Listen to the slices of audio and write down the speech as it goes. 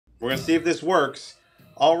We're going to see if this works.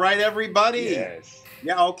 All right, everybody. Yes.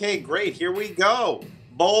 Yeah, okay, great. Here we go.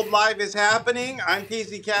 Bold Live is happening. I'm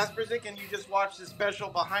Kasprzyk, and you just watched the special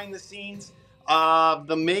behind the scenes of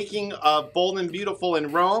the making of Bold and Beautiful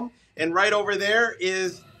in Rome. And right over there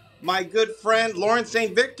is my good friend, Lawrence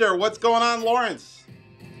St. Victor. What's going on, Lawrence?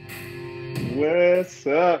 What's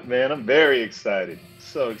up, man? I'm very excited.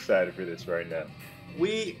 So excited for this right now.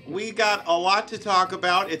 We got a lot to talk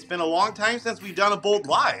about. It's been a long time since we've done a Bold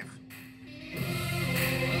Live.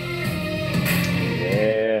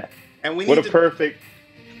 Yeah. And we What need a to perfect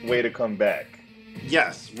way to come back.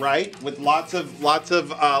 Yes, right. With lots of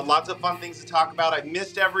fun things to talk about. I've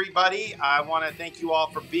missed everybody. I want to thank you all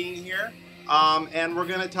for being here. And we're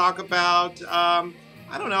going to talk about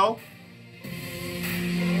I don't know,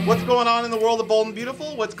 what's going on in the world of Bold and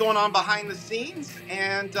Beautiful, what's going on behind the scenes,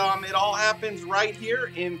 and it all happens right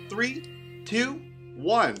here in 3, 2,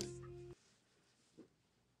 1.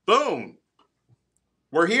 Boom.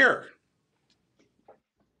 We're here.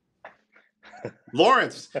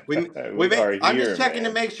 Lawrence, I'm just checking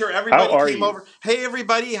to make sure everybody came over. Hey,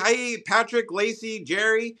 everybody. Hey, Patrick, Lacey,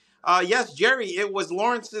 Jerry. Yes, Jerry, it was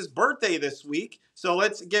Lawrence's birthday this week. So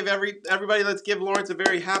let's give everybody, let's give Lawrence a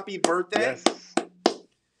very happy birthday. Yes.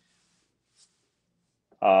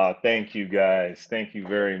 Thank you, guys. Thank you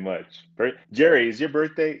very much. Jerry, is your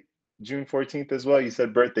birthday June 14th as well? You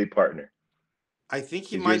said birthday partner. I think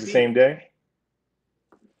he is might yours be. The same day?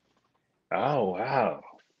 Oh, wow.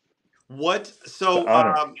 What? So,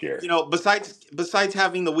 you know, besides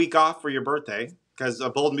having the week off for your birthday, because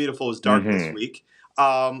Bold and Beautiful was dark this week,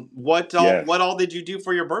 what all did you do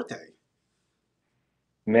for your birthday?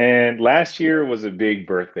 Man, last year was a big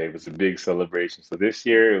birthday. It was a big celebration. So this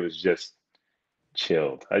year it was just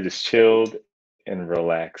chilled. I just chilled and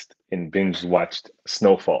relaxed and binge watched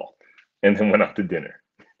Snowfall and then went out to dinner.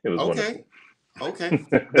 It was wonderful. Okay.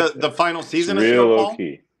 The final season of real Snowfall? low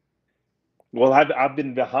key. Well, I've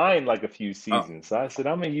been behind like a few seasons. So I said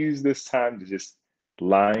I'm gonna use this time to just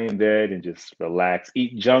lie in bed and just relax,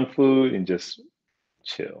 eat junk food and just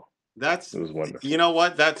chill. It was wonderful. You know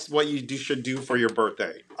what? That's what you should do for your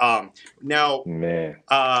birthday. Now, man.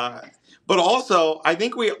 But also, I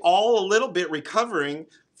think we all a little bit recovering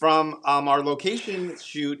from our location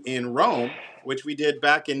shoot in Rome, which we did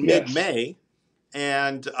back in mid-May.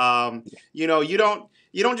 And you know, you don't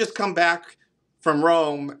just come back from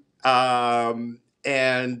Rome and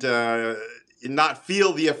not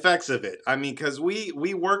feel the effects of it. I mean, because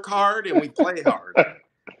we work hard and we play hard.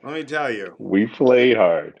 Let me tell you. We played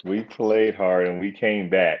hard. And we came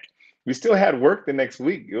back. We still had work the next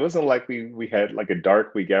week. It wasn't like we had like a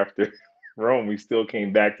dark week after Rome. We still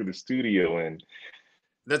came back to the studio and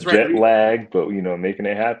that's right. Jet lag, but you know, making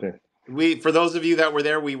it happen. For those of you that were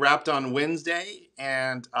there, we wrapped on Wednesday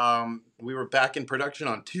and we were back in production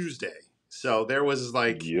on Tuesday. So there was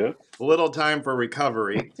like a little time for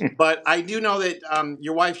recovery. But I do know that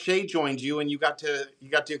your wife Shay joined you and you got to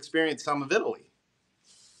experience some of Italy.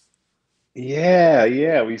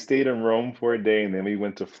 Yeah. We stayed in Rome for a day and then we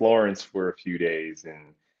went to Florence for a few days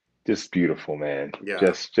and just beautiful, man. Yeah.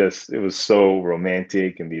 Just it was so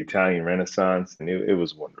romantic and the Italian Renaissance and it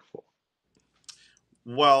was wonderful.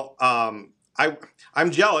 Well,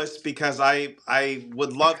 I'm jealous because I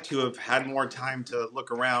would love to have had more time to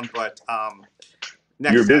look around, but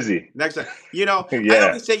you're busy. Next time, you know, I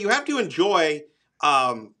always say you have to enjoy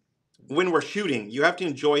when we're shooting. You have to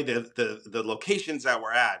enjoy the locations that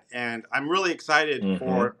we're at, and I'm really excited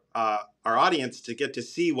for our audience to get to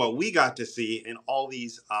see what we got to see in all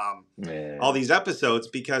these episodes.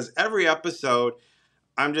 Because every episode,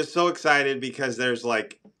 I'm just so excited because there's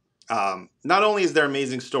like. Not only is there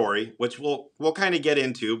amazing story, which we'll kind of get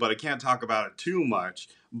into, but I can't talk about it too much.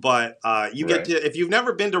 But you get to, if you've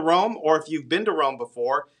never been to Rome or if you've been to Rome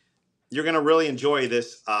before, you're gonna really enjoy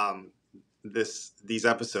these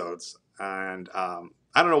episodes. And I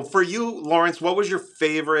don't know, for you, Lawrence, what was your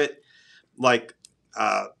favorite part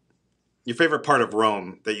of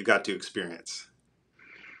Rome that you got to experience?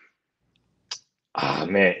 Ah,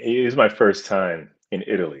 man, it was my first time in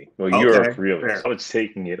Italy. Well, Europe, really. So I was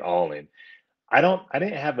taking it all in. I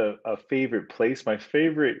didn't have a favorite place. My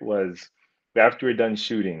favorite was after we're done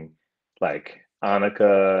shooting, like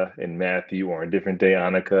Annika and Matthew, or a different day,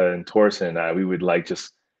 Annika and Torsten and I, we would like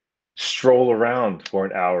just stroll around for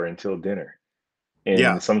an hour until dinner.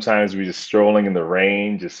 And sometimes we're just strolling in the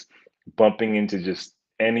rain, just bumping into just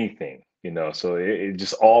anything, you know. So it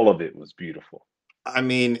just all of it was beautiful. I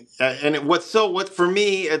mean, and what for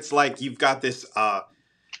me, it's like you've got this,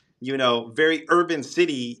 you know, very urban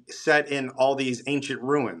city set in all these ancient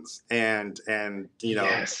ruins and you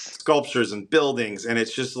know, sculptures and buildings. And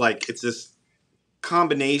it's just like, it's this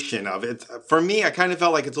combination of it. For me, I kind of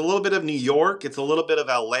felt like it's a little bit of New York, it's a little bit of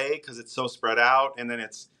LA because it's so spread out, and then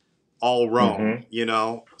it's all Rome, you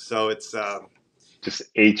know. So it's just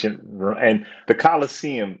ancient, and the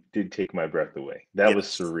Colosseum did take my breath away. That was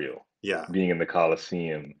surreal. Yeah, being in the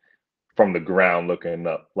Colosseum from the ground, looking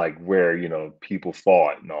up like where people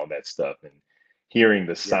fought and all that stuff, and hearing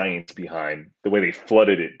the science behind the way they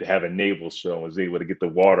flooded it to have a naval show and was able to get the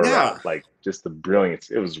water out, like just the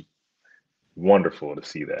brilliance. It was wonderful to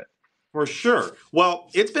see that. For sure. Well,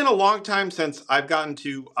 it's been a long time since I've gotten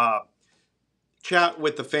to chat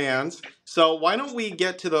with the fans. So why don't we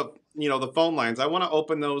get to the phone lines? I want to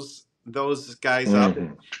open those guys up.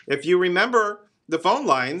 If you remember the phone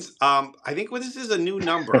lines, I think this is a new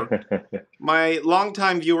number. My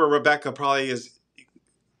longtime viewer Rebecca probably is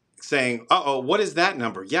saying, "Uh-oh, what is that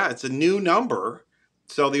number?" Yeah, it's a new number.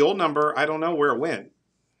 So the old number, I don't know where it went.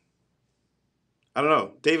 I don't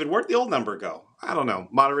know. David, where'd the old number go? I don't know.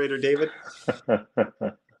 Moderator David.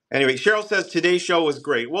 Anyway, Cheryl says today's show was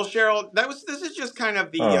great. Well, Cheryl, this is just kind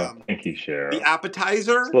of the thank you, Cheryl. The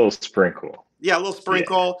appetizer. It's a little sprinkle. Yeah, a little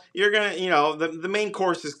sprinkle. Yeah. You're gonna, the main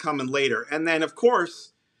course is coming later, and then of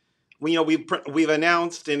course, we've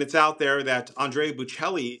announced and it's out there that Andrea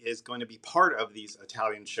Bocelli is going to be part of these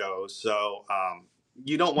Italian shows. So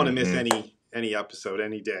you don't want to miss any episode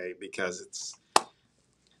any day because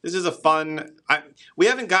this is a fun. We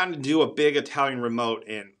haven't gotten to do a big Italian remote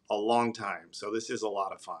in a long time, so this is a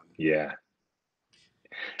lot of fun. Yeah.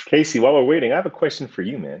 Casey, while we're waiting, I have a question for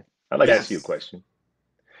you, man. I'd like to ask you a question.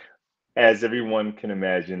 As everyone can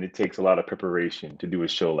imagine, it takes a lot of preparation to do a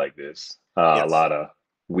show like this. A lot of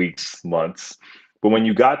weeks, months. But when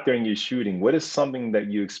you got there and you're shooting, what is something that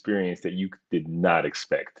you experienced that you did not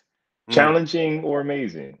expect? Challenging or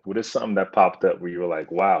amazing? What is something that popped up where you were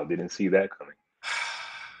like, wow, didn't see that coming?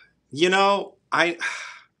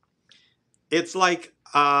 It's like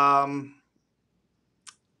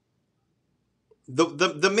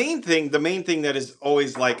the main thing that is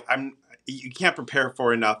always like you can't prepare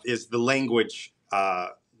for enough is the language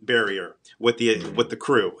barrier with the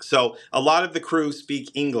crew. So a lot of the crew speak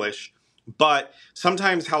English, but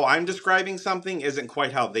sometimes how I'm describing something isn't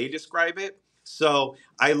quite how they describe it. So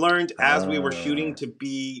I learned as we were shooting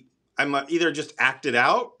I'm either just act it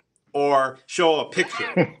out or show a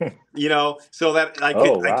picture, so that I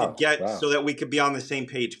could get so that we could be on the same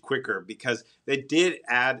page quicker, because they did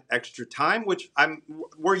add extra time, which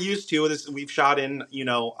we're used to. We've shot in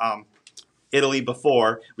Italy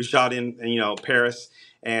before. We shot in Paris,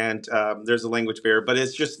 and there's a language barrier, but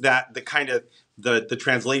it's just that the kind of the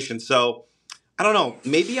translation. So I don't know.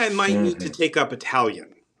 Maybe I might need to take up Italian.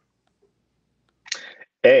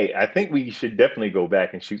 Hey, I think we should definitely go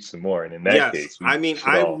back and shoot some more. And in that case,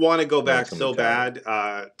 I want to go back so bad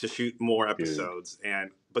to shoot more episodes.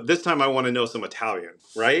 But this time I want to know some Italian,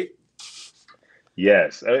 right?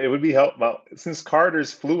 Yes, it would be helpful. Since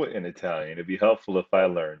Carter's fluent in Italian, it'd be helpful if I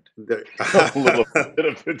learned a little bit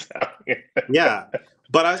of Italian. Yeah,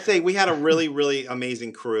 but I say we had a really, really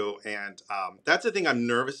amazing crew, and that's the thing I'm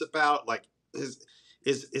nervous about. Like, is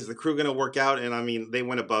the crew going to work out? And I mean, they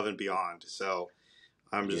went above and beyond. So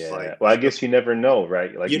I'm just like, well, I guess you never know,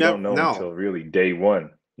 right? Like you don't know until really day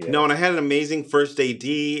one. Yeah. No, and I had an amazing first AD,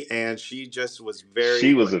 and she just was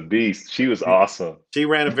She was a beast. She was awesome. She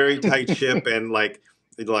ran a very tight ship, and I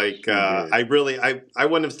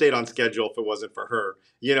wouldn't have stayed on schedule if it wasn't for her.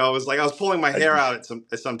 It was like I was pulling my hair out at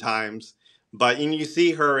sometimes, but you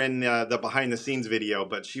see her in the behind the scenes video.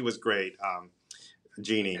 But she was great,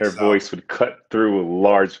 Jeannie. Her voice would cut through a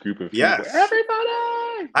large group of people. Yes. Everybody.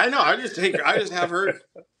 I know. I just have her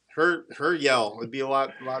yell. It'd be a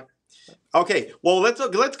lot. Okay, well let's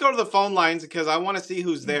go to the phone lines because I want to see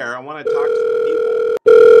who's there. I want to talk to some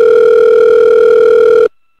people.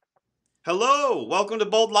 Hello, welcome to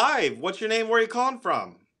Bold Live. What's your name? Where are you calling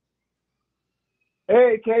from?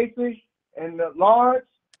 Hey, Casey and Lawrence.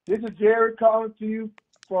 This is Jerry calling to you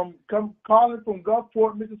from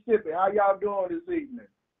Gulfport, Mississippi. How y'all doing this evening?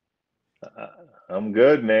 I'm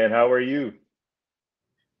good, man. How are you?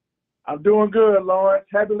 I'm doing good, Lawrence.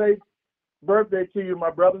 Happy late birthday to you, my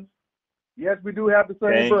brother. Yes, we do have the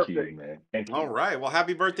same birthday. Thank you, man. Thank you. All right. Well,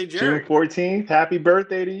 happy birthday, Jerry. June 14th. Happy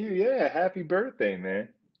birthday to you. Yeah, happy birthday, man.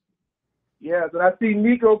 Yes, and I see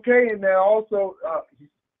Nico K in there also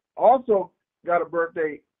got a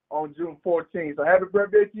birthday on June 14th. So happy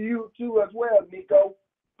birthday to you too as well, Nico.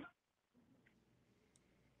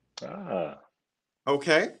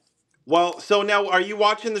 Okay. Well, so now are you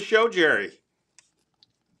watching the show, Jerry?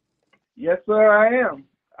 Yes, sir, I am.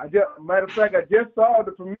 Matter of fact, I just saw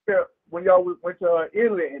the premiere when y'all went to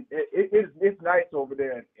Italy, and it's nice over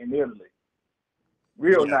there in Italy.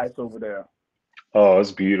 Real nice over there. Oh,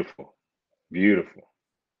 it's beautiful. Beautiful.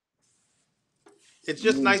 It's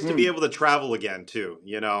just nice to be able to travel again too.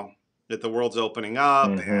 That the world's opening up,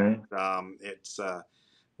 and it's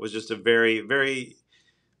was just a very, very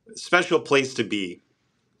special place to be.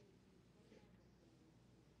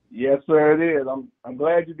 Yes, sir, it is. I'm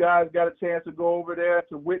glad you guys got a chance to go over there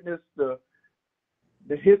to witness the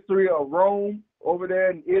history of Rome over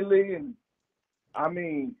there in Italy, and I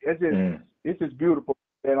mean, it's just beautiful,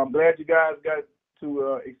 and I'm glad you guys got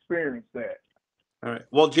to experience that. All right.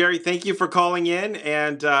 Well, Jerry, thank you for calling in,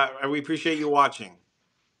 and we appreciate you watching.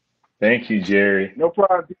 Thank you, Jerry. No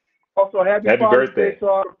problem. Also, happy Father's birthday Day to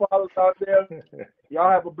all the fathers out there. Y'all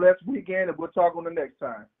have a blessed weekend, and we'll talk on the next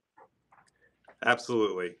time.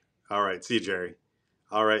 Absolutely. All right. See you, Jerry.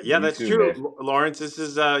 All right. Yeah, You that's too, true. man. Lawrence, this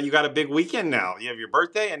is you got a big weekend now. You have your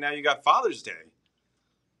birthday, and now you got Father's Day.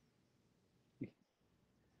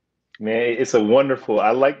 Man, it's a wonderful. I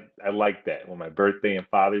like that. When my birthday and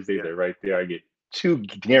Father's Day, they're right there. I get 2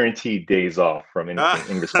 guaranteed days off from any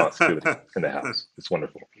responsibility in the house. It's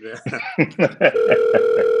wonderful.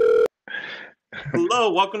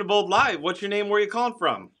 Hello, welcome to Bold Live. What's your name? Where are you calling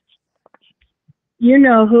from? You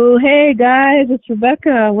know who. Hey, guys, it's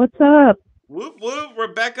Rebecca. What's up? Whoop, whoop.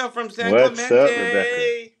 Rebecca from San What's Clemente. up,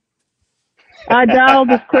 Rebecca? I dialed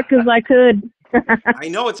as quick as I could. I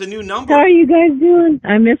know, it's a new number. How are you guys doing?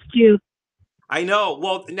 I missed you. I know.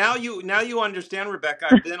 Well, now you understand, Rebecca.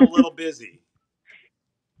 I've been a little busy.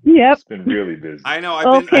 Yep. It's been really busy. I know.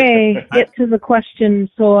 Get to the question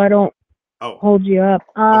so I don't hold you up.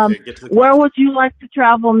 Okay, get to the question. Where would you like to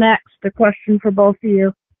travel next? A question for both of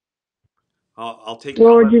you. I'll take.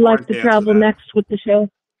 Where would you like to travel next with the show?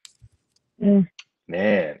 Yeah.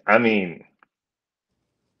 Man, I mean,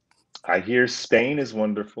 I hear Spain is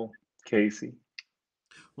wonderful, Casey.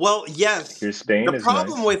 Well, yes. I hear Spain the is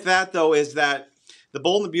problem nice. with that, though, is that The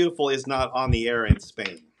Bold and the Beautiful is not on the air in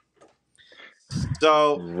Spain.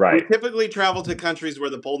 So we typically travel to countries where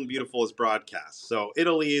The Bold and Beautiful is broadcast. So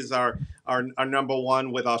Italy is our number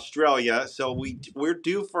one, with Australia. So we're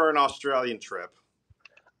due for an Australian trip.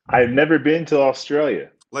 I've never been to Australia.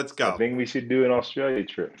 Let's go. I think we should do an Australia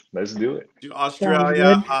trip. Let's do it. Do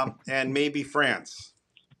Australia and maybe France.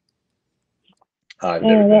 I've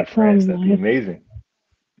never been to France. That'd be amazing.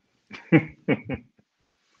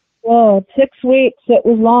 Whoa, 6 weeks. It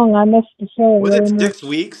was long. I missed the show. Was it 6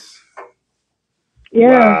 weeks?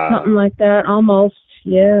 Yeah, something like that. Almost.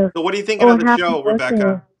 Yeah. So what do you think of the show,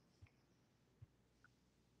 Rebecca?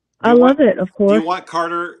 I love it, of course. Do you want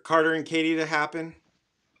Carter and Katie to happen?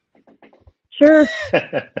 Sure.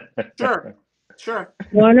 Sure.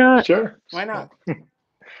 Why not? Sure. Why not?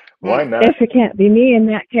 Why not? If it can't be me in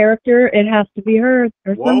that character, it has to be her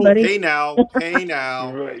or somebody. Hey now.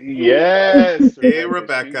 Yes. Hey,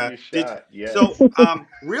 Rebecca. Yes. So,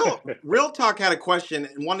 Real Talk had a question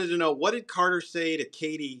and wanted to know, what did Carter say to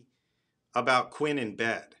Katie about Quinn in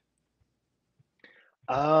bed?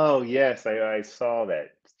 Oh yes, I saw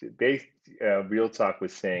that. Real Talk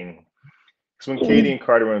was saying, because when Katie and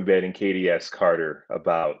Carter were in bed, and Katie asked Carter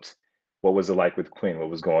about what was it like with Quinn,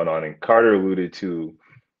 what was going on, and Carter alluded to,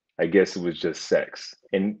 I guess it was just sex.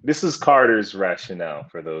 And this is Carter's rationale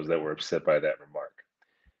for those that were upset by that remark.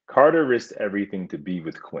 Carter risked everything to be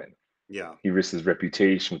with Quinn. Yeah. He risked his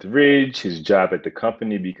reputation with Ridge, his job at the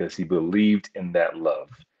company, because he believed in that love.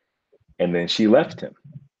 And then she left him.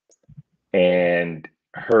 And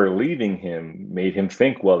her leaving him made him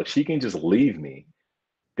think, well, if she can just leave me,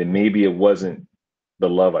 then maybe it wasn't the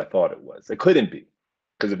love I thought it was. It couldn't be.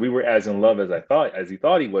 Because if we were as in love as he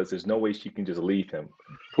thought he was, there's no way she can just leave him,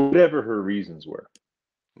 whatever her reasons were.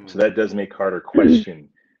 So that does make Carter question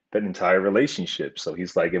that entire relationship. So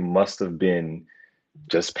he's like, it must have been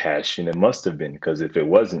just passion. It must have been, because if it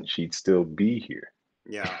wasn't, she'd still be here.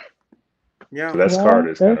 Yeah. So that's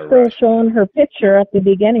Carter's kind of they're still showing her picture at the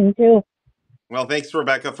beginning too. Well, thanks,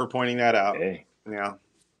 Rebecca, for pointing that out. Hey. Yeah.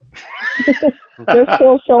 They're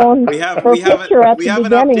still showing we have her picture at the beginning. We have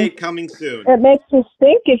an update coming soon. It makes us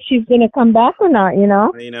think if she's going to come back or not, you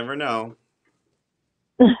know? You never know.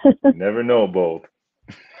 Never know, both.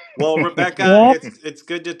 Well, Rebecca, it's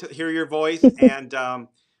good to hear your voice, and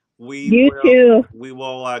we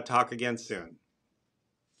will talk again soon.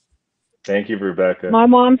 Thank you, Rebecca. My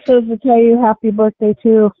mom says to tell you happy birthday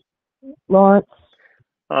too, Lawrence.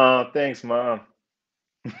 Oh, thanks, Mom.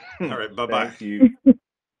 All right, bye-bye. Thank you.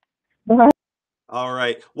 Bye. All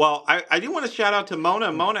right. Well, I do want to shout out to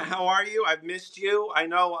Mona. Mona, how are you? I've missed you. I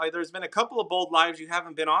know there's been a couple of Bold Lives you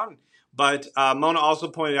haven't been on, but Mona also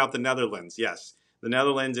pointed out the Netherlands. Yes, the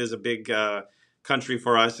Netherlands is a big country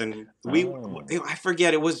for us, and I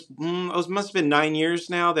forget, it must have been 9 years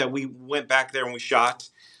now that we went back there and we shot.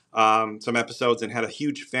 some episodes and had a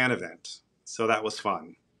huge fan event. So that was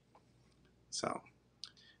fun. So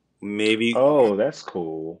maybe. Oh, that's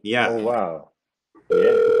cool. Yeah. Oh, wow.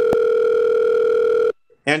 Yeah.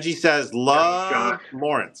 Angie says, love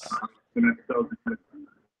Lawrence.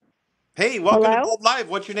 Hey, welcome to Bold Live.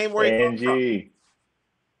 What's your name? Where are you calling Angie.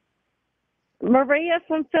 from? Maria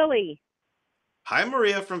from Philly. Hi,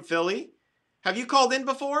 Maria from Philly. Have you called in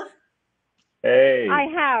before? Hey. I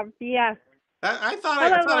have, yes. I thought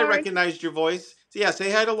I recognized your voice. So yeah,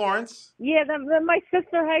 say hi to Lawrence. Yeah, then my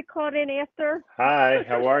sister had called in after. Hi,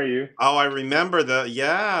 how are you? Oh, I remember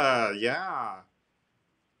yeah.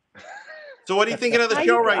 So what are you thinking of the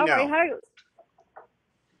show right now?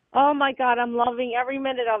 Oh my God, I'm loving every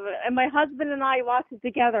minute of it. And my husband and I watch it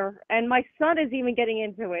together. And my son is even getting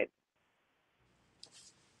into it.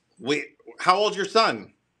 How old's your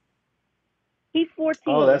son? He's 14.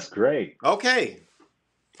 Oh, that's great. Okay,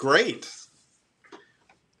 great.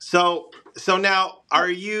 So now, are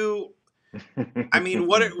you? I mean,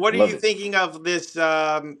 what are you thinking of this?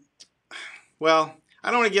 Well,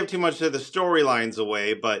 I don't want to give too much of the storylines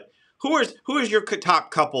away, but who is your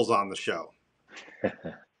top couples on the show?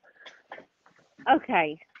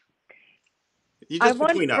 Okay. I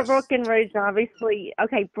want for Brooke and Ridge, obviously.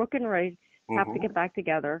 Okay, Brooke and Ridge have to get back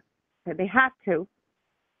together. They have to.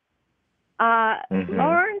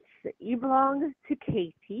 Lawrence, you belong to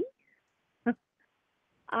Katie.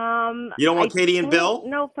 You don't want Katie and Bill?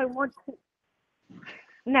 No, if I want to.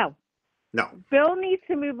 No. No. Bill needs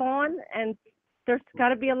to move on, and there's got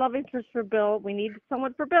to be a love interest for Bill. We need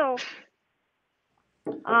someone for Bill.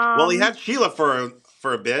 Well, he had Sheila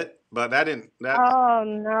for a bit, but that didn't. Oh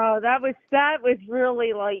no, that was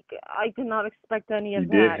really like I did not expect any of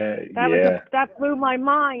that. That blew my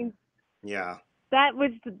mind. Yeah. That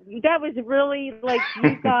was really like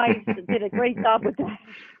you guys did a great job with that.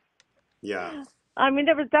 Yeah. I mean,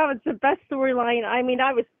 that was the best storyline. I mean,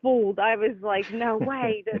 I was fooled. I was like, no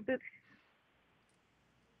way.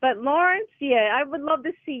 But Lawrence, yeah, I would love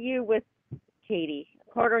to see you with Katie,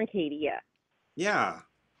 Carter and Katie. Yeah. Yeah.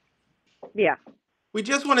 Yeah. We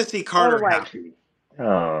just want to see Carter happy.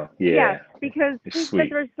 Oh, yeah. Yeah, because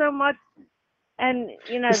there's so much, and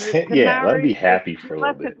you know, the yeah, let me be happy for a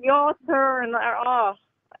little bit. At the altar, and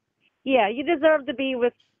yeah, you deserve to be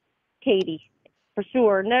with Katie for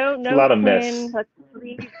sure. No, a lot of Quinn. mess. Let's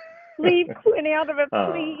leave Quinn out of it,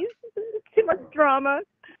 please. Too much drama.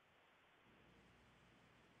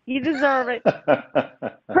 You deserve it.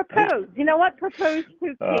 Propose. You know what? Propose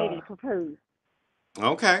to Katie. Propose.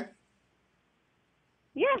 Okay.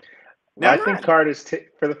 Yeah. Now, I think Carter's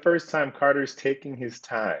for the first time. Carter's taking his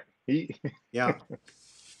time. Yeah.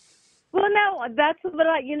 Well, no, that's what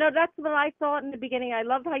I thought in the beginning. I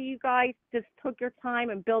loved how you guys just took your time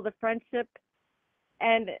and build a friendship,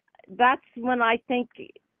 and that's when I think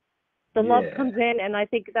the love comes in, and I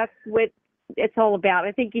think that's what it's all about.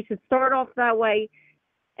 I think you should start off that way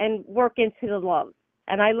and work into the love.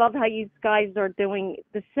 And I love how you guys are doing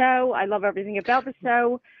the show. I love everything about the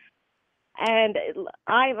show. And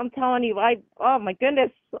I'm telling you, oh my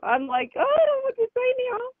goodness, I'm like, oh, I don't know what to say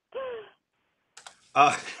now.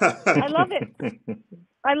 I love it.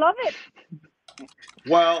 I love it.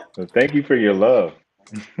 Well, thank you for your love.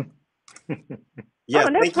 Yeah,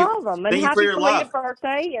 no problem. Thank you for your love. Happy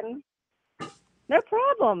birthday, and no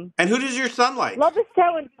problem. And who does your son like? Love the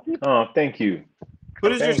show. And thank you. Who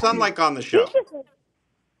does your son like on the show?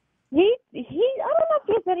 He I don't know if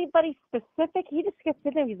he has anybody specific. He just gets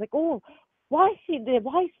in there. He's like, oh, why is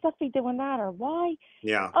Steffi doing that? Or why?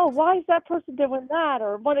 Yeah. Oh, why is that person doing that?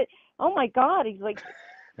 Or what? Oh my God. He's like,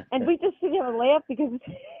 and we just sit here and laugh because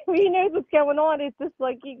he knows what's going on. It's just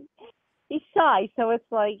like he's shy, so it's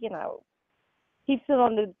like, you know, keeps it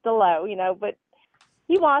on the low, you know. But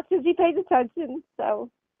he watches, he pays attention, so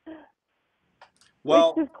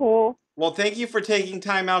well, it's just cool. Well, thank you for taking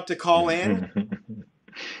time out to call in.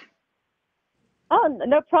 Oh,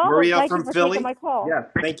 no problem. Maria thank from you for Philly. Taking my call. Yeah,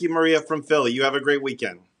 thank you, Maria from Philly. You have a great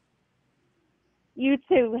weekend. You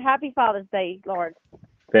too. Happy Father's Day, Lord.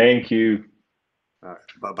 Thank you. All right,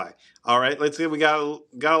 bye-bye. All right, let's see. We got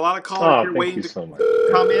a lot of callers here waiting to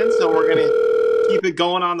come in, so we're going to keep it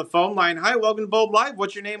going on the phone line. Hi, welcome to Bold Live.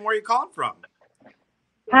 What's your name? Where are you calling from?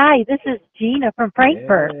 Hi, this is Gina from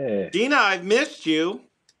Frankfurt. Yeah. Gina, I've missed you.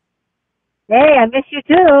 Hey, I miss you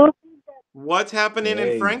too. What's happening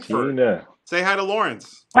in Frankfurt? Gina. Say hi to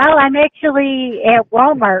Lawrence. Well, I'm actually at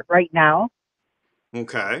Walmart right now.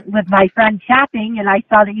 Okay. With my friend shopping, and I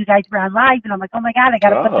saw that you guys were on live, and I'm like, oh my God, I got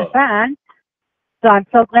to put this on. So I'm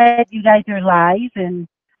so glad you guys are live, and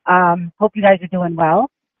hope you guys are doing well.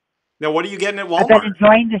 Now, what are you getting at Walmart? I've been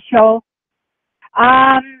enjoying the show.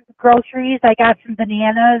 Groceries. I got some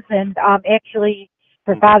bananas, and actually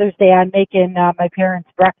for Father's Day, I'm making my parents'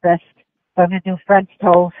 breakfast. So I'm gonna do French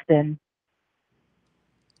toast and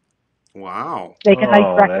make a nice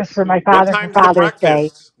breakfast for my What father for time's the Father's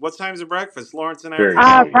Day. breakfast? What time's the breakfast? Lawrence and I are the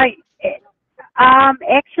same. Right.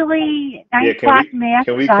 Actually, 9 o'clock mass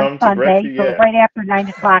can is we on come to Sunday, breakfast? so Yeah. right after 9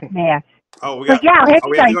 o'clock mass. Oh, we So got. yeah, I'll have Oh,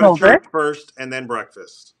 you we have to guys go to over. church first and then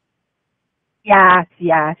breakfast. Yes,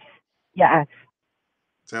 yes, yes.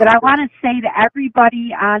 Sounds But I good. want to say that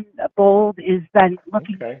everybody on Bold has been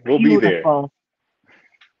looking We'll be there. beautiful.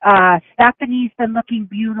 Stephanie's been looking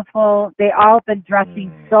beautiful. They all been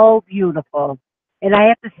dressing so beautiful. And I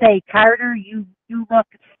have to say, Carter, you look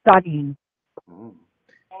stunning.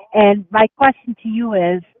 And my question to you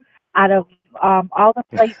is, out of all the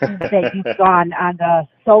places that you've gone on the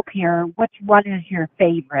soap here, which one is your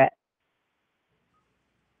favorite?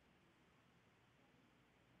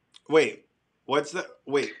 Wait, what's the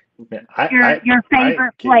wait? Your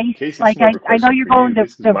favorite place? Casey, Like I have a I know question you're for you. going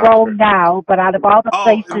This is to my Rome first. now, but out of all the Oh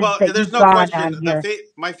places well, that there's you've no gone question. on here,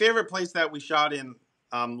 My favorite place that we shot in,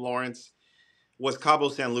 Lawrence, was Cabo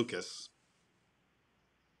San Lucas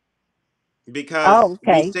because oh, we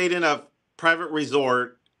okay. stayed in a private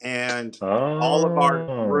resort and all of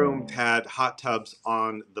our rooms Oh. had hot tubs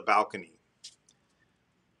on the balcony.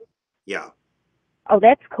 Yeah. Oh,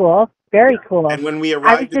 that's cool. Very cool. And when we I was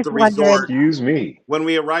arrived at just the wondering. resort, Excuse me. when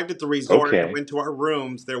we arrived at the resort and Okay. went to our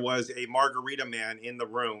rooms, there was a margarita man in the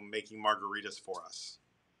room making margaritas for us.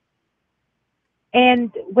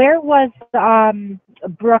 And where was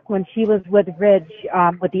Brooke when she was with Ridge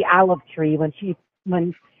with the olive tree when he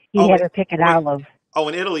had her pick an olive? Oh,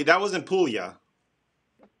 in Italy, that was in Puglia.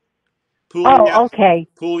 Oh, okay.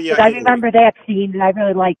 Puglia, Because I Italy. remember that scene and I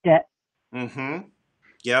really liked it. Mm-hmm.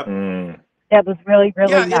 Yep. That was really,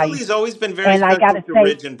 really Yeah, nice. Italy's always been very And I got special to to say,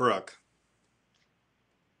 Ridge and Brooke.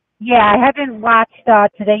 yeah, I haven't watched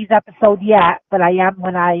today's episode yet, but I am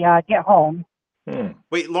when I get home.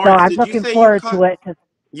 Wait, So Lawrence, I'm did you looking say forward to it.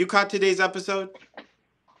 you caught today's episode?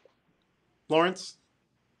 Lawrence?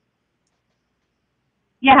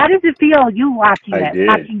 Yeah, how does it feel, you watching I it, did.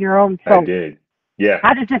 watching your own soap? I did. Yeah.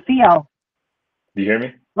 How does it feel? Do you hear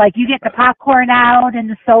me? Like you get the popcorn out and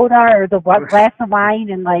the soda or the glass of wine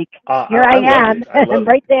and like, here I am, I'm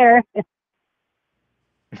right there.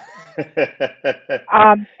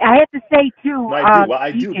 I have to say too, no, I do. Well,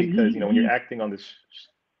 I Deacon, do because when you're acting on this,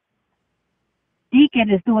 Deacon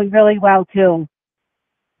is doing really well too.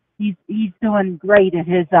 He's doing great in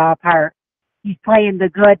his part. He's playing the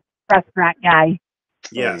good restaurant guy.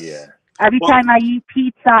 Yes. Oh, yeah. Every time I eat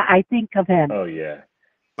pizza, I think of him. Oh yeah.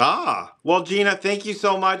 Well, Gina, thank you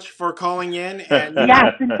so much for calling in, and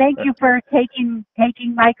yes, and thank you for taking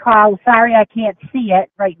my call. Sorry I can't see it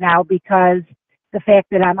right now because the fact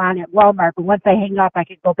that I'm on at Walmart. But once I hang up, I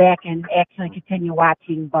could go back and actually continue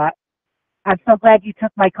watching. But I'm so glad you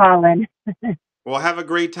took my call in. Well, have a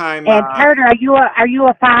great time. And Carter, are you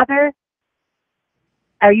a father?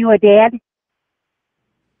 Are you a dad?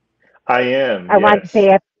 I am. I wanted to say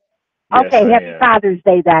it. Okay, yes, happy Father's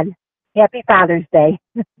Day then. Happy Father's Day.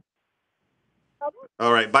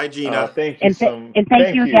 All right, bye, Gina. Thank you and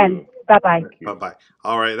thank you again. Bye bye. Bye bye.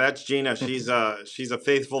 All right, that's Gina. She's a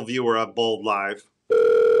faithful viewer of Bold Live.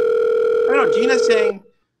 I don't know.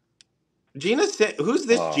 Gina's saying, who's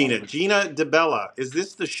this Gina? Gina DeBella. Is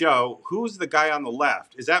this the show? Who's the guy on the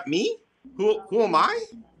left? Is that me? Who am I?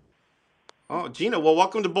 Oh, Gina. Well,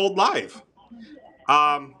 welcome to Bold Live.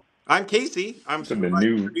 I'm Casey. I'm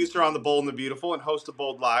supervising producer on The Bold and the Beautiful and host of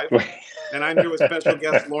Bold Live. And I'm here with special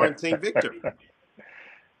guest Lawrence St. Victor.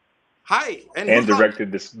 Hi. And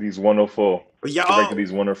directed these wonderful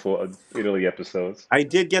Italy episodes. I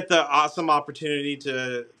did get the awesome opportunity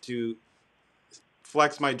to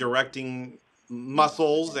flex my directing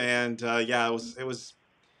muscles, and it was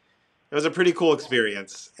a pretty cool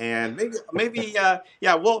experience. And maybe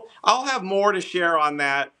I'll have more to share on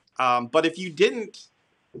that. But if you didn't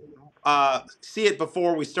see it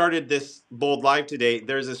before we started this Bold Live today,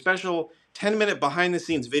 there's a special 10-minute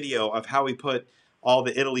behind-the-scenes video of how we put all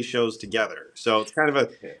the Italy shows together. So it's kind of and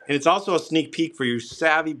it's also a sneak peek for you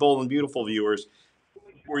savvy, bold, and beautiful viewers,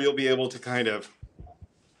 where you'll be able to kind of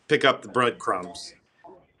pick up the breadcrumbs.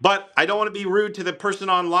 But I don't want to be rude to the person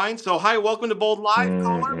online. So hi, welcome to Bold Live,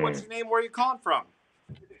 caller. What's your name? Where are you calling from?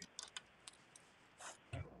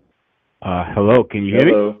 Hello, can you hear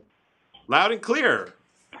me? Loud and clear.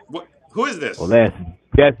 Who is this? Well, that's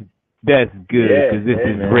good because this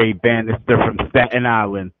is Ray Bannister from Staten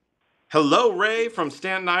Island. Hello, Ray from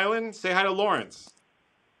Staten Island. Say hi to Lawrence.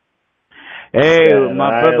 Hey,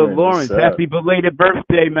 my brother Lawrence. Happy belated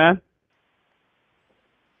birthday, man.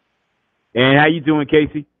 And how you doing,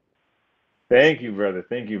 Casey? Thank you, brother.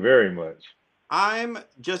 Thank you very much. I'm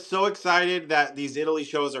just so excited that these Italy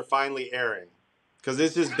shows are finally airing, because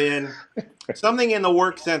this has been something in the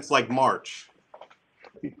works since like March.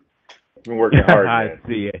 Been working hard, I man.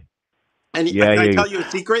 see it. And Yeah, I can I hear you. tell you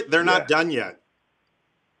a secret? They're not done yet.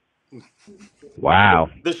 Wow.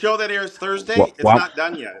 The show that airs Thursday, it's not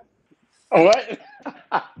done yet. What?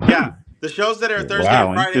 Yeah, the shows that air Thursday and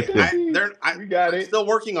Wow, Friday, interesting. We got I'm it. still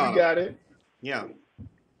working on We them. got it. Yeah.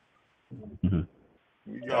 Mm-hmm.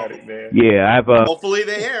 We got it, man. Yeah, I have a. Hopefully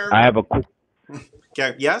they air. I have a.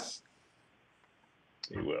 Okay. Yes.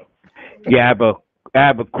 We will. Yeah, I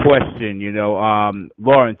have a question. You know,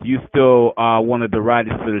 Lawrence, you still one of the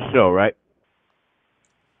writers for the show, right?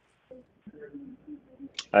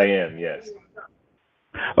 I am. Yes.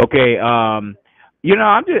 Okay. You know,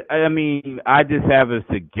 I just have a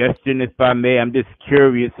suggestion, if I may. I'm just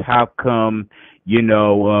curious, how come, you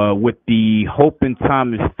know, with the Hope and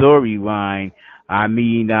Thomas storyline, I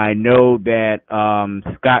mean, I know that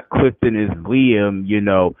Scott Clifton as Liam, you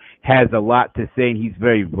know, has a lot to say and he's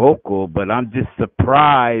very vocal, but I'm just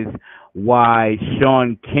surprised why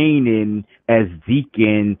Sean Kanan as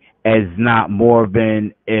Deacon is not more of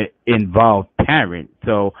an involved parent.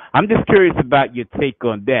 So I'm just curious about your take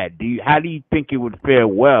on that. How do you think it would fare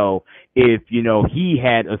well if, you know, he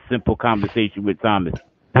had a simple conversation with Thomas?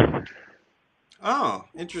 Oh,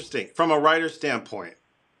 interesting. From a writer's standpoint.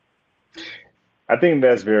 I think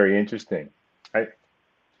that's very interesting. I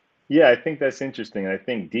think that's interesting. I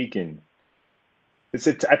think Deacon. I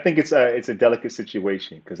think it's a delicate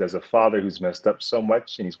situation because as a father who's messed up so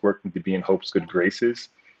much and he's working to be in Hope's good graces,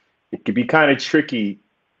 it could be kind of tricky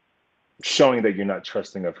showing that you're not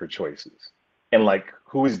trusting of her choices. And like,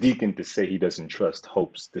 who is Deacon to say he doesn't trust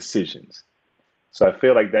Hope's decisions? So I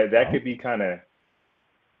feel like that could be kind of,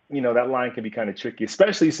 you know, that line can be kind of tricky,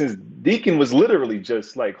 especially since Deacon was literally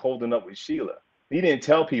just like holding up with Sheila. He didn't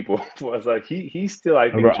tell people. It was like he's still,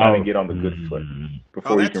 I think, trying to get on the good foot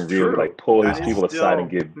before he can really like pull his people aside and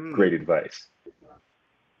give great advice.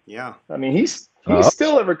 Yeah. I mean, he's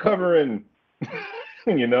still a recovering,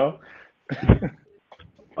 you know.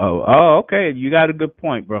 Okay. You got a good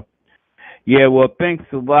point, bro. Yeah, well, thanks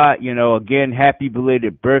a lot. You know, again, happy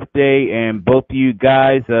belated birthday, and both of you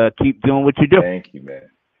guys keep doing what you do. Thank you, man.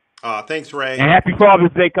 Thanks, Ray. And happy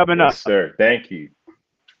Father's Day coming up. Yes, sir. Thank you.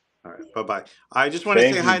 All right, bye-bye. I just want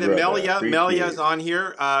to say hi to Melia. Melia's it. on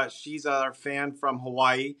here. She's our fan from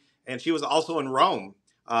Hawaii, and she was also in Rome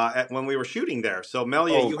when we were shooting there. So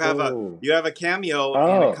Melia, you have a cameo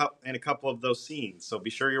in a couple of those scenes. So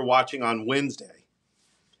be sure you're watching on Wednesday.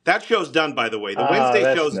 That show's done, by the way. The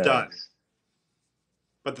Wednesday show's done.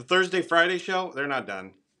 But the Thursday, Friday show, they're not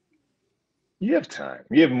done. You have time.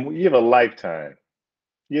 You have a lifetime.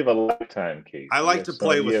 You have a lifetime, Casey. I like to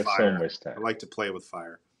play with fire. So much time. I like to play with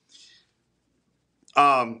fire.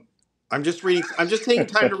 I'm just taking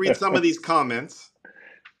time to read some of these comments.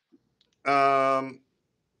 Yeah.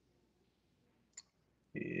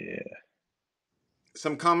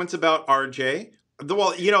 Some comments about RJ.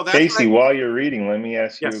 Well, you know, that's Casey, while you're reading, let me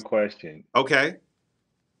ask you a question. Okay.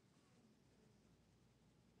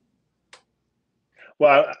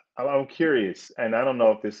 Well, I'm curious, and I don't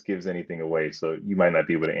know if this gives anything away, so you might not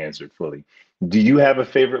be able to answer it fully. Do you have a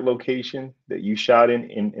favorite location that you shot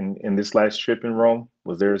in this last trip in Rome?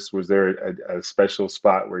 Was there a special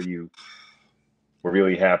spot where you were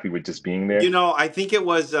really happy with just being there? You know, I think it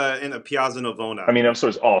was in a Piazza Navona. I mean, I'm sure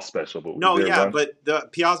it's all special, but but the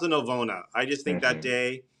Piazza Navona. I just think that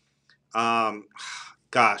day,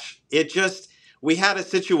 gosh, we had a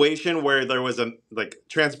situation where there was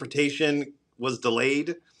transportation was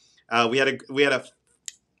delayed. We had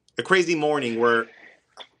a crazy morning where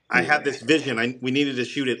I had this vision. We needed to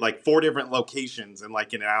shoot at like 4 different locations in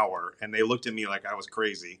like an hour, and they looked at me like I was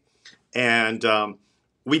crazy. And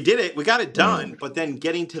we did it. We got it done. But then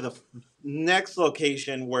getting to the next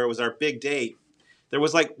location where it was our big date, there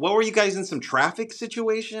was like, what were you guys in, some traffic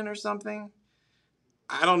situation or something?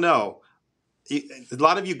 I don't know. A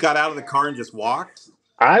lot of you got out of the car and just walked.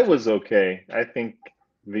 I was okay. I think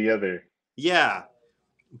the other. Yeah.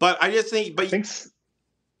 But I just think,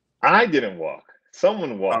 I didn't walk.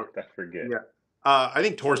 Someone walked. I forget. Yeah. I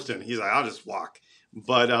think Torsten. He's like, I'll just walk.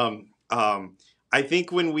 But I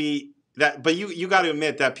think when but you got to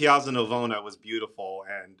admit that Piazza Navona was beautiful,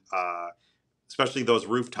 and especially those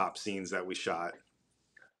rooftop scenes that we shot.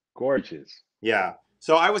 Gorgeous. Yeah.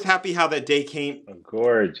 So I was happy how that day came.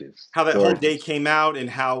 Gorgeous. How that whole day came out, and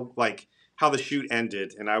how the shoot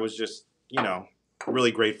ended, and I was just, you know,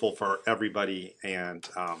 really grateful for everybody, and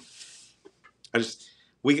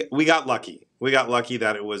we got lucky. We got lucky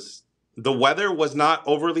that the weather was not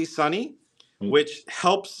overly sunny, which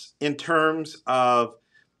helps in terms of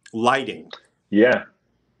lighting. Yeah.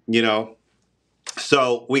 You know,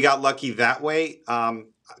 so we got lucky that way.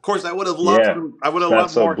 Of course, I would have loved I would have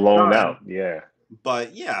loved so more blown sun, out. Yeah.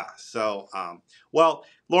 But yeah, so well,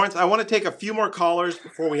 Lawrence, I want to take a few more callers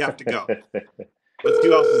before we have to go. Let's see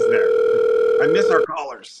who else is there. I miss our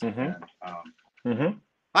callers.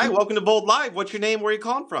 Hi, welcome to Bold Live. What's your name? Where are you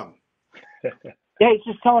calling from? Hey, it's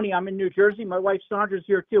just Tony. I'm in New Jersey. My wife Sandra's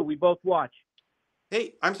here too. We both watch.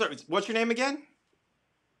 Hey, I'm sorry. What's your name again?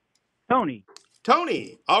 Tony.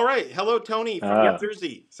 Tony. All right. Hello, Tony from New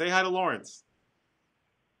Jersey. Say hi to Lawrence.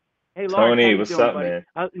 Hey, Lawrence. Tony, how you what's doing, up, buddy? man?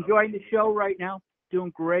 Enjoying the show right now.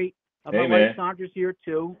 Doing great. Hey, my wife Sandra's here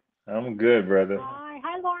too. I'm good, brother.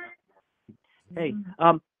 Hi, Lawrence. Hey,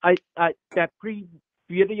 that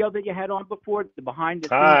video that you had on before, the behind the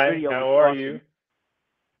scenes video. How are you?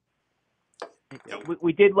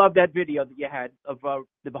 We did love that video that you had of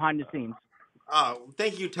the behind the scenes.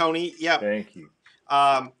 Thank you, Tony. Yeah. Thank you.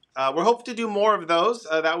 We're hoping to do more of those.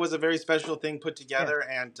 That was a very special thing put together.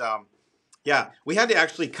 Yeah. And yeah, we had to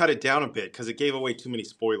actually cut it down a bit because it gave away too many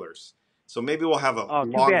spoilers. So maybe we'll have a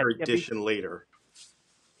longer edition later.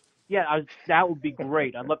 Yeah, that would be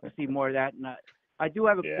great. I'd love to see more of that. And I do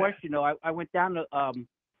have a question, though. I went down to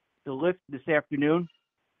the lift this afternoon,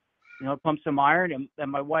 pump some iron,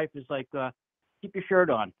 and my wife is like, keep your shirt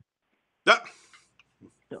on. So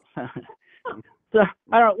I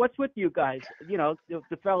don't know. What's with you guys? The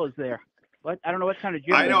fellas there. I don't know what kind of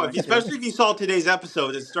gym. I know, especially if you saw today's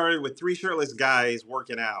episode. It started with 3 shirtless guys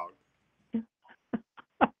working out.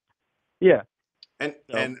 Yeah. And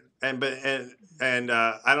I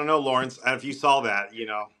don't know, Lawrence, if you saw that,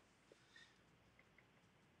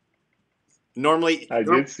 Normally, I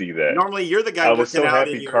did see that. Normally, you're the guy working out. I was so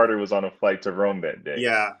happy Carter was on a flight to Rome that day.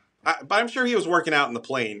 Yeah. But I'm sure he was working out in the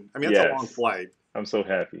plane. I mean, that's a long flight. I'm so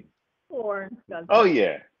happy. Oh,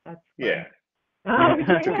 yeah. Yeah.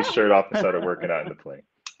 He took his shirt off and started working out in the plane.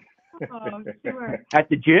 Oh, sure. At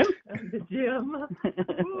the gym? At the gym.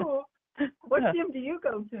 Ooh. What gym do you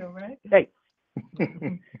go to, Rick? Hey.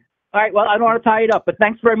 All right, well, I don't want to tie it up, but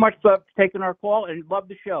thanks very much for taking our call and love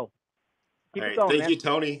the show. Keep it going, thank you,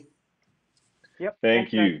 Tony. Yep.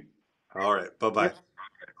 Thank you. All right. Bye-bye. Yep.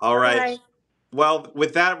 All right. Bye. Well,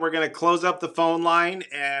 with that, we're going to close up the phone line.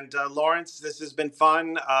 And Lawrence, this has been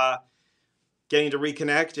fun getting to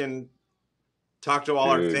reconnect and talk to all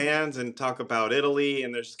our fans and talk about Italy.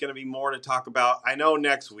 And there's going to be more to talk about, I know,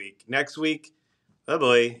 next week. Oh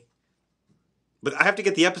boy. But I have to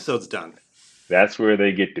get the episodes done. That's where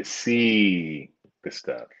they get to see the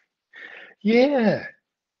stuff. Yeah.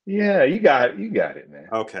 Yeah, you got it, man.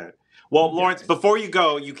 Okay. Well, Lawrence, before you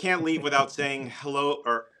go, you can't leave without saying hello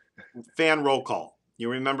or fan roll call. You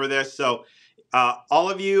remember this? So all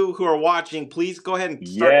of you who are watching, please go ahead and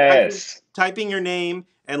start typing your name.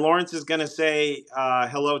 And Lawrence is going to say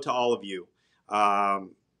hello to all of you.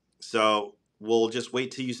 So we'll just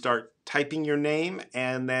wait till you start typing your name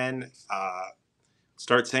and then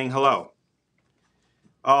start saying hello.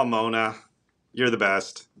 Oh, Mona, you're the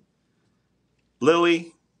best.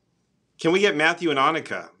 Lily, can we get Matthew and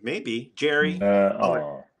Annika? Maybe. Jerry?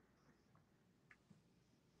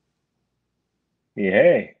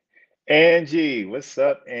 Hey. Angie, what's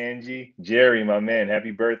up, Angie? Jerry, my man,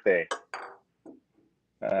 happy birthday.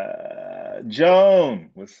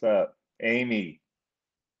 Joan, what's up? Amy,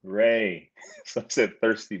 Ray, some said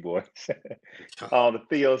thirsty boys. All the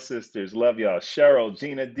Theo sisters, love y'all. Cheryl,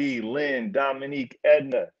 Gina D, Lynn, Dominique,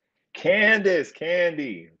 Edna, Candace,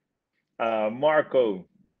 Candy, Marco,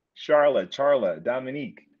 Charlotte, Charla,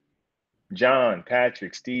 Dominique, John,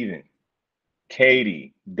 Patrick, Stephen,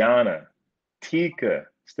 Katie, Donna, Tika,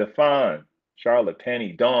 Stefan, Charlotte,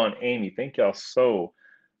 Penny, Dawn, Amy. Thank y'all so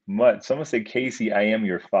much. Someone said, Casey, I am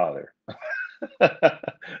your father. I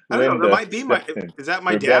don't know. That might be is that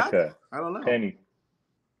my Rebecca, dad? I don't know. Penny.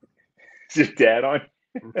 Is your dad on?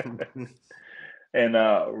 And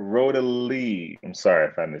Rhoda Lee. I'm sorry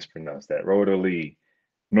if I mispronounced that. Rhoda Lee.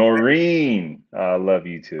 Noreen. Love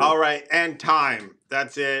you too. All right. And time.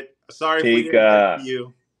 That's it. Sorry if we didn't get to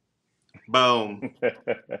you. Boom.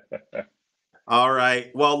 All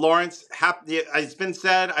right. Well, Lawrence, it's been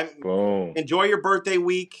said. Boom. Enjoy your birthday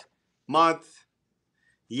week, month,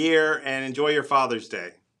 year, and enjoy your Father's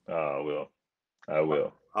Day. I will.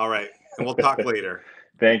 All right. And we'll talk later.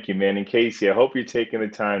 Thank you, man. And Casey, I hope you're taking the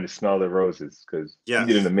time to smell the roses because you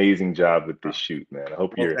did an amazing job with this shoot, man. I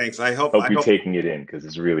hope thanks. I hope you're taking it in because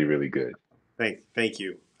it's really, really good. Thank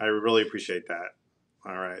you. I really appreciate that.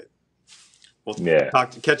 All right. We'll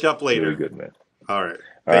catch up later. Really good, man. All right.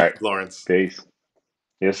 All right, Lawrence. Peace.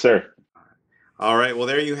 Yes, sir. All right. Well,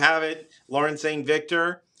 there you have it. Lawrence St.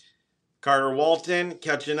 Victor. Carter Walton,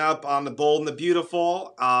 catching up on the Bold and the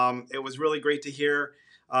Beautiful. It was really great to hear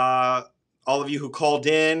all of you who called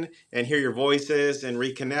in and hear your voices and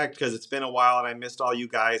reconnect, because it's been a while and I missed all you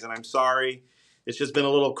guys, and I'm sorry. It's just been a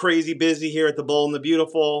little crazy busy here at the Bold and the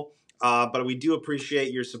Beautiful, but we do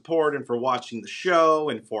appreciate your support and for watching the show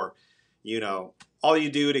and for, all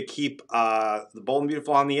you do to keep the Bold and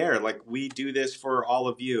Beautiful on the air. Like, we do this for all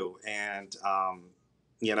of you, and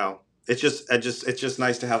it's just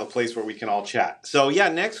nice to have a place where we can all chat. So yeah,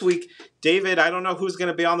 next week, David, I don't know who's going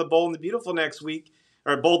to be on the Bold and the Beautiful next week,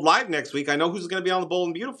 or Bold Live next week. I know who's going to be on the Bold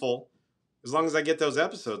and Beautiful, as long as I get those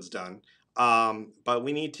episodes done. But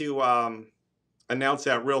we need to announce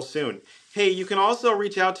that real soon. Hey, you can also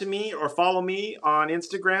reach out to me or follow me on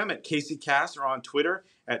Instagram at CaseyCast, or on Twitter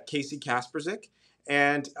at Kasprzyk.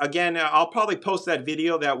 And again, I'll probably post that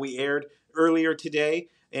video that we aired earlier today.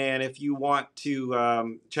 And if you want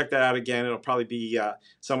to check that out again, it'll probably be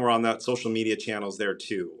somewhere on that social media channels there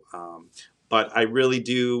too. But I really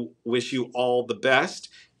do wish you all the best.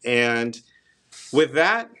 And with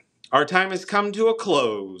that, our time has come to a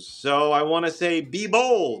close. So I want to say, be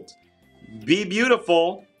bold, be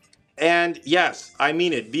beautiful, and yes, I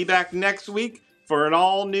mean it. Be back next week for an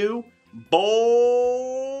all new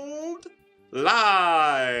Bold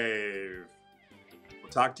Live.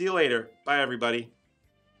 We'll talk to you later. Bye, everybody.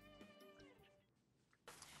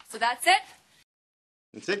 So that's it?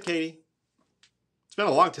 That's it, Katie. It's been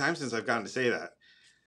a long time since I've gotten to say that.